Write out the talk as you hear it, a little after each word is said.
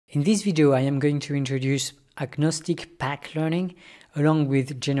In this video, I am going to introduce Agnostic PAC-Learning along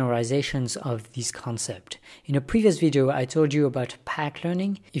with generalizations of this concept. In a previous video, I told you about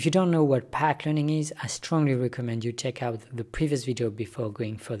PAC-Learning. If you don't know what PAC-Learning is, I strongly recommend you check out the previous video before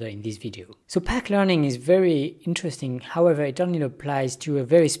going further in this video. So PAC-Learning is very interesting, however, it only applies to a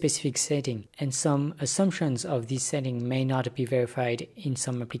very specific setting, and some assumptions of this setting may not be verified in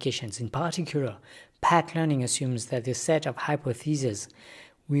some applications. In particular, PAC-Learning assumes that the set of hypotheses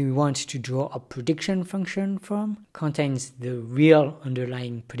we want to draw a prediction function from contains the real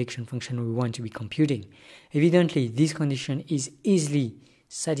underlying prediction function we want to be computing. Evidently, this condition is easily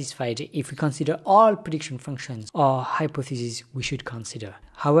satisfied if we consider all prediction functions or hypotheses we should consider.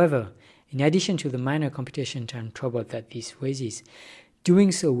 However, in addition to the minor computation time trouble that this raises,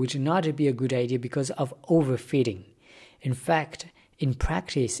 doing so would not be a good idea because of overfitting. In fact, in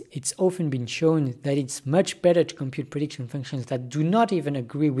practice, it's often been shown that it's much better to compute prediction functions that do not even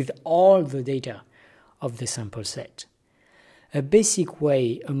agree with all the data of the sample set. A basic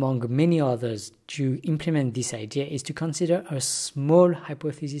way, among many others, to implement this idea is to consider a small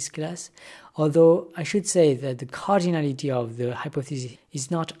hypothesis class, although I should say that the cardinality of the hypothesis is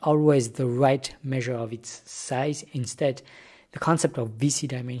not always the right measure of its size. Instead, the concept of VC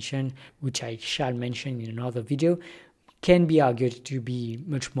dimension, which I shall mention in another video, can be argued to be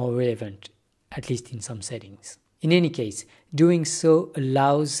much more relevant, at least in some settings. In any case, doing so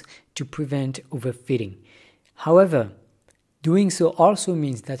allows to prevent overfitting. However, doing so also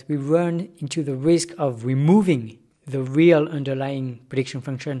means that we run into the risk of removing the real underlying prediction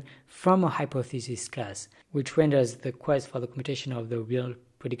function from a hypothesis class, which renders the quest for the computation of the real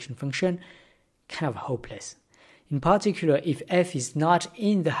prediction function kind of hopeless. In particular, if f is not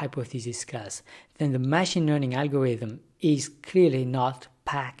in the hypothesis class, then the machine learning algorithm is clearly not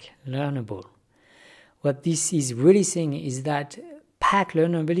PAC-learnable. What this is really saying is that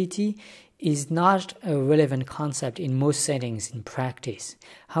PAC-learnability is not a relevant concept in most settings in practice.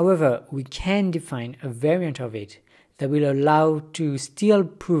 However, we can define a variant of it that will allow to still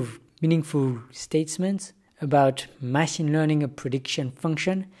prove meaningful statements about machine learning a prediction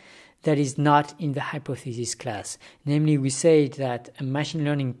function that is not in the hypothesis class. Namely, we say that a machine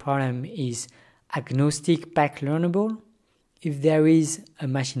learning problem is agnostic PAC-learnable if there is a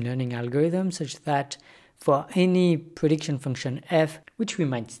machine learning algorithm such that for any prediction function f, which we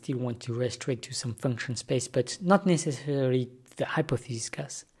might still want to restrict to some function space, but not necessarily the hypothesis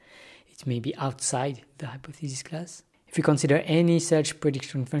class. It may be outside the hypothesis class. If we consider any such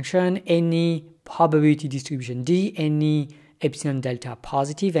prediction function, any probability distribution d, any epsilon delta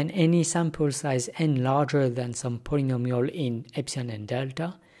positive, and any sample size n larger than some polynomial in epsilon and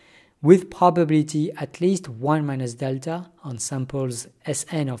delta, with probability at least 1 minus delta on samples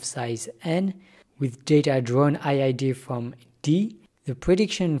Sn of size n, with data drawn IID from D, the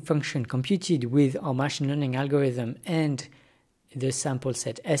prediction function computed with our machine learning algorithm and the sample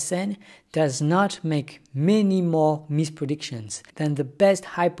set Sn does not make many more mispredictions than the best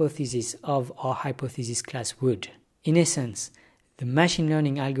hypothesis of our hypothesis class would. In essence, the machine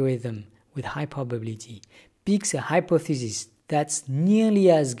learning algorithm with high probability picks a hypothesis that's nearly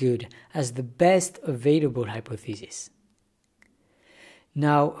as good as the best available hypothesis.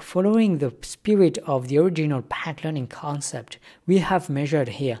 Now, following the spirit of the original PAC-learning concept, we have measured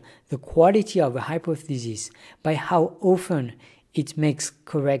here the quality of a hypothesis by how often it makes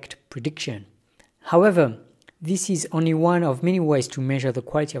correct prediction. However, this is only one of many ways to measure the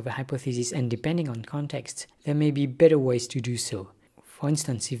quality of a hypothesis, and depending on context, there may be better ways to do so. For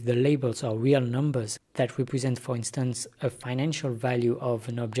instance, if the labels are real numbers that represent, for instance, a financial value of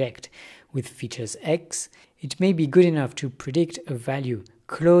an object with features x, it may be good enough to predict a value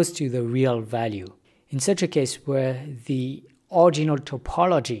close to the real value. In such a case where the original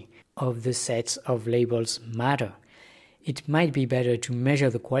topology of the sets of labels matter, it might be better to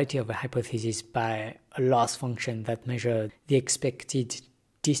measure the quality of a hypothesis by a loss function that measures the expected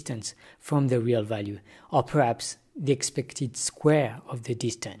distance from the real value, or perhaps the expected square of the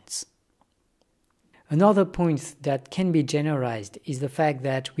distance. Another point that can be generalized is the fact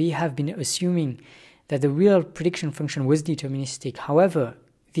that we have been assuming that the real prediction function was deterministic. However,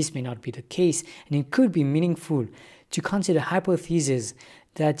 this may not be the case, and it could be meaningful to consider hypotheses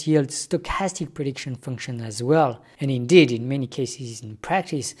that yield stochastic prediction function as well. And indeed, in many cases in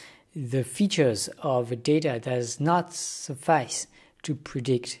practice, the features of data does not suffice to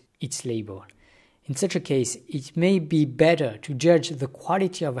predict its label. In such a case, it may be better to judge the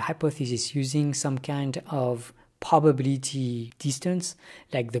quality of a hypothesis using some kind of probability distance,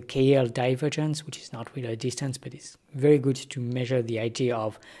 like the KL divergence, which is not really a distance, but it's very good to measure the idea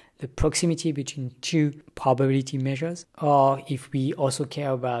of the proximity between two probability measures, or if we also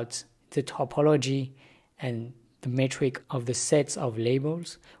care about the topology and the metric of the sets of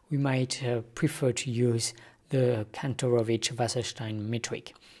labels, we might prefer to use the Kantorovich-Wasserstein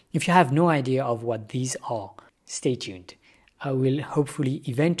metric. If you have no idea of what these are, stay tuned. I will hopefully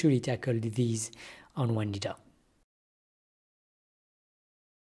eventually tackle these on OneData.